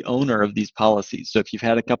to be the owner of these policies. So if you've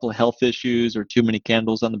had a couple of health issues or too many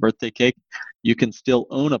candles on the birthday cake, you can still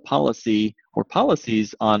own a policy or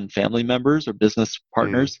policies on family members or business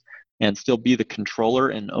partners and still be the controller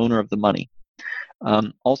and owner of the money.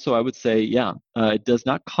 Also, I would say, it does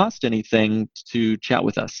not cost anything to chat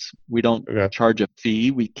with us. We don't charge a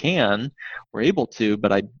fee. We're able to,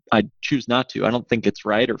 but I choose not to. I don't think it's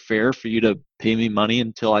right or fair for you to pay me money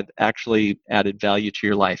until I've actually added value to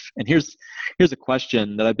your life. And here's a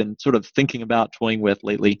question that I've been sort of thinking about, toying with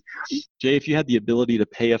lately. Jay, if you had the ability to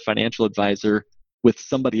pay a financial advisor with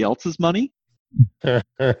somebody else's money, all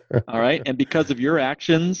right, and because of your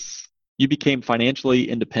actions, you became financially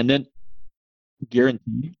independent,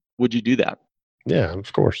 guaranteed, would you do that? Yeah,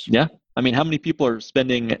 of course. Yeah. I mean, how many people are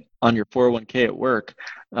spending on your 401k at work,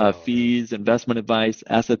 fees, investment advice,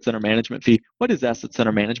 assets under management fee? What is assets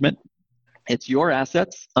under management? It's your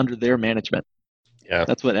assets under their management. Yeah.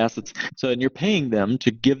 That's what assets. So, and you're paying them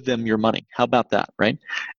to give them your money. How about that, right?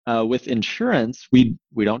 With insurance, we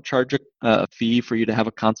don't charge a fee for you to have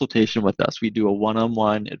a consultation with us. We do a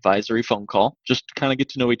one-on-one advisory phone call, just to kind of get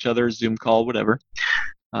to know each other, Zoom call, whatever.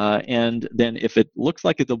 And then if it looks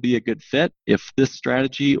like it'll be a good fit, if this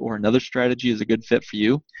strategy or another strategy is a good fit for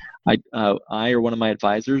you, I or one of my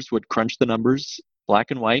advisors would crunch the numbers,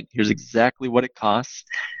 black and white. Here's exactly what it costs.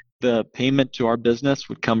 The payment to our business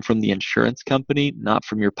would come from the insurance company, not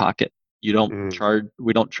from your pocket. You don't charge.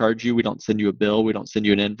 We don't charge you. We don't send you a bill. We don't send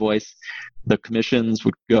you an invoice. The commissions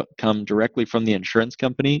would come directly from the insurance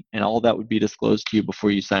company, and all that would be disclosed to you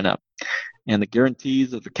before you sign up. And the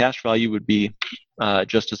guarantees of the cash value would be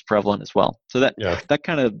just as prevalent as well. So that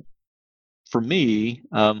kind of, for me,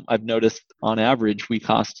 I've noticed on average we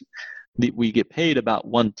get paid about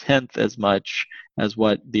 1/10 as much as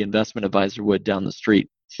what the investment advisor would down the street.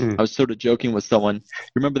 I was sort of joking with someone.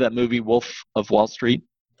 Remember that movie Wolf of Wall Street?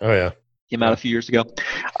 Oh yeah. Came out a few years ago.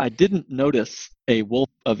 I didn't notice a wolf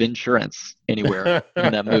of insurance anywhere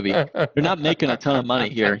in that movie. They're not making a ton of money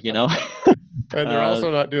here, you know. And they're also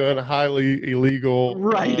not doing highly illegal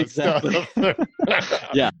exactly. stuff.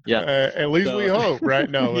 Yeah. At least we hope, right?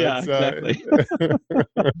 No, exactly.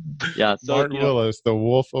 So Martin Willis, the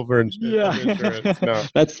wolf of insurance. No,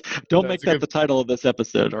 don't make that the title of this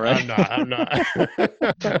episode, all right? I'm not.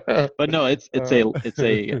 But no, it's a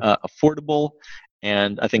affordable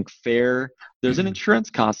and I think fair. There's an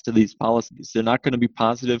insurance cost to these policies. They're not going to be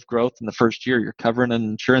positive growth in the first year. You're covering an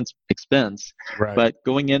insurance expense. Right. But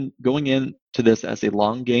going into this as a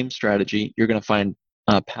long game strategy, you're going to find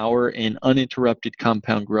power in uninterrupted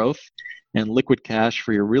compound growth and liquid cash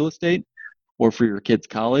for your real estate or for your kids'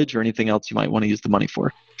 college or anything else you might want to use the money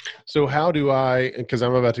for. So how do I, because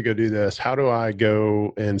I'm about to go do this, how do I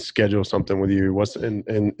go and schedule something with you?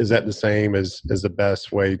 And is that the same as the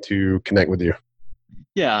best way to connect with you?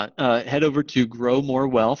 Yeah, head over to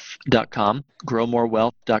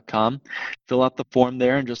growmorewealth.com, fill out the form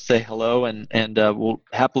there and just say hello, and we'll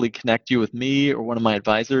happily connect you with me or one of my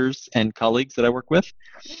advisors and colleagues that I work with.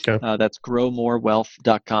 Okay. That's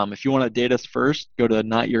growmorewealth.com. If you want to date us first, go to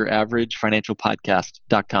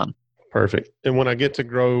notyouraverageFinancialPodcast.com. Perfect. And when I get to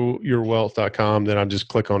growyourwealth.com, then I just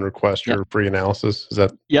click on request your free analysis. Is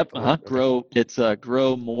that? Yep. Okay. It's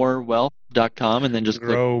growmorewealth.com, and then just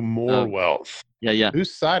Grow More Wealth. Yeah.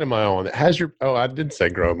 Whose side am I on? It has your, I did say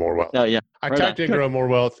Grow More Wealth. Oh, yeah. I typed in Grow More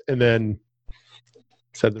Wealth and then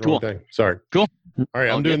said the wrong thing. Sorry. Cool. All right.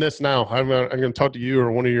 I'm doing this now. I'm going to talk to you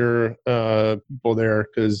or one of your people there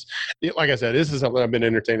because, like I said, this is something I've been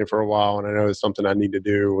entertaining for a while, and I know it's something I need to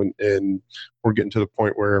do, and we're getting to the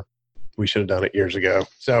point where we should have done it years ago.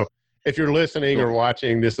 So if you're listening or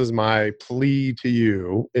watching, this is my plea to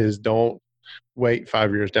you is don't wait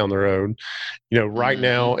 5 years down the road. Right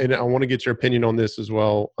now, and I want to get your opinion on this as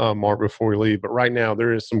well, Mark, before we leave, but right now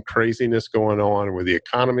there is some craziness going on with the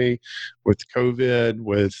economy, with COVID,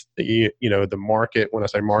 with the market. When I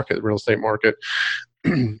say market, the real estate market,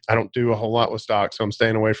 I don't do a whole lot with stocks, so I'm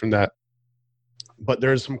staying away from that. But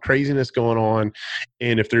there's some craziness going on.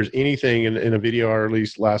 And if there's anything in a video I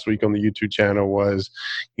released last week on the YouTube channel was,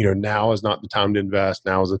 now is not the time to invest.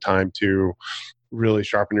 Now is the time to really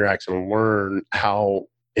sharpen your axe and learn how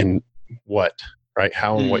and what, right?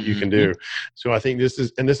 How and what you can do. So I think this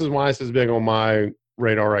is why this is big on my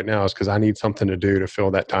radar right now, is because I need something to do to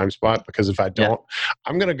fill that time spot. Because if I don't,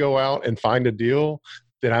 I'm going to go out and find a deal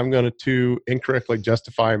that I'm going to incorrectly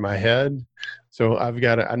justify in my head. So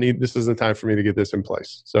this is the time for me to get this in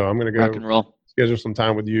place. So I'm going to go rock and roll, schedule some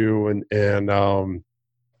time with you and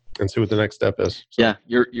see what the next step is. So. Yeah,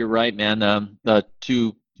 you're right, man. The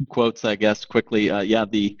two quotes, I guess, quickly.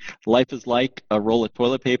 The life is like a roll of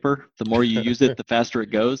toilet paper. The more you use it, the faster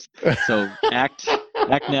it goes. So act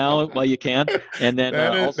now while you can. And then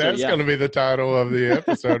that's going to be the title of the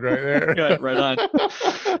episode right there. Right on.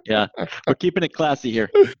 Yeah, we're keeping it classy here.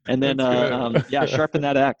 And then sharpen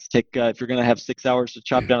that axe. Take if you're going to have 6 hours to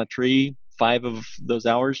chop down a tree, 5 of those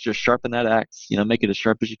hours, just sharpen that axe. Make it as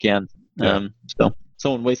sharp as you can. So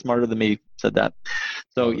someone way smarter than me said that.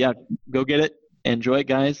 So go get it. Enjoy it,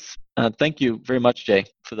 guys. Thank you very much, Jay,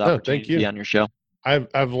 for the opportunity to be on your show.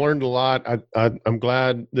 I've learned a lot. I'm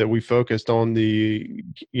glad that we focused on the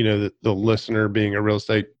listener being a real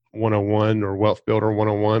estate 101 or wealth builder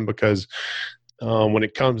 101, because when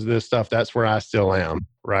it comes to this stuff, that's where I still am.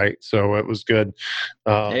 Right. So it was good.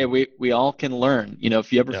 Hey, we all can learn.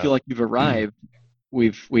 If you ever feel like you've arrived,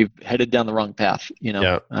 we've headed down the wrong path.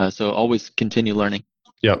 So always continue learning.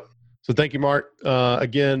 Yep. So thank you, Mark.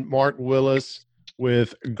 Again, Mark Willis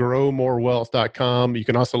with growmorewealth.com. You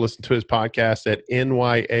can also listen to his podcast at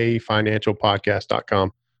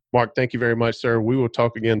nyafinancialpodcast.com. Mark, thank you very much, sir. We will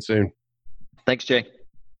talk again soon. Thanks, Jay.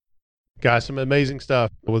 Guys, some amazing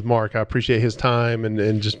stuff with Mark. I appreciate his time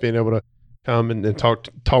and just being able to come and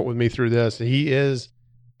talk with me through this. He is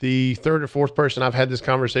the third or fourth person I've had this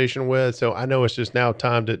conversation with, so I know it's just now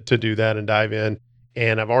time to do that and dive in.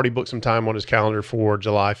 And I've already booked some time on his calendar for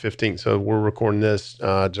July 15th. So we're recording this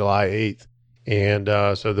July 8th. And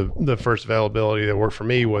so the first availability that worked for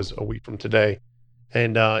me was a week from today.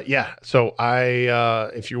 And so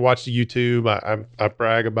if you watch the YouTube, I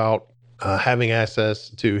brag about having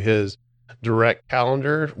access to his direct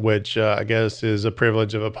calendar, which I guess is a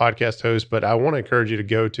privilege of a podcast host. But I want to encourage you to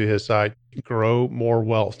go to his site,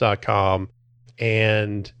 growmorewealth.com,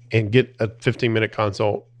 and get a 15-minute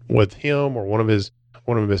consult with him or one of his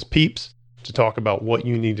peeps to talk about what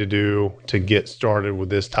you need to do to get started with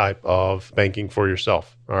this type of banking for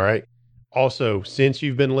yourself. All right. Also, since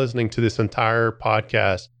you've been listening to this entire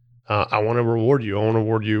podcast, I want to reward you. I want to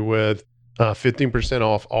reward you with 15%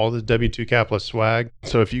 off all the W2 Capitalist swag.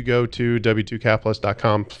 So if you go to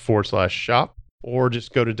w2capitalist.com/shop, or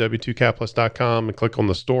just go to w2capitalist.com and click on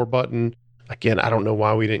the store button. Again, I don't know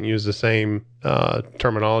why we didn't use the same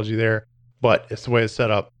terminology there, but it's the way it's set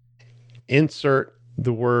up. Insert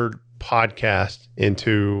the word podcast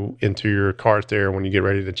into your cart there when you get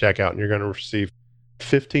ready to check out, and you're going to receive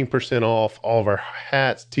 15% off all of our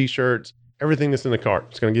hats, t-shirts, everything that's in the cart.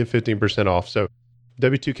 It's going to give 15% off. So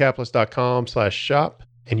w2capitalist.com/shop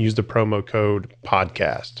and use the promo code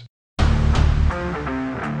podcast.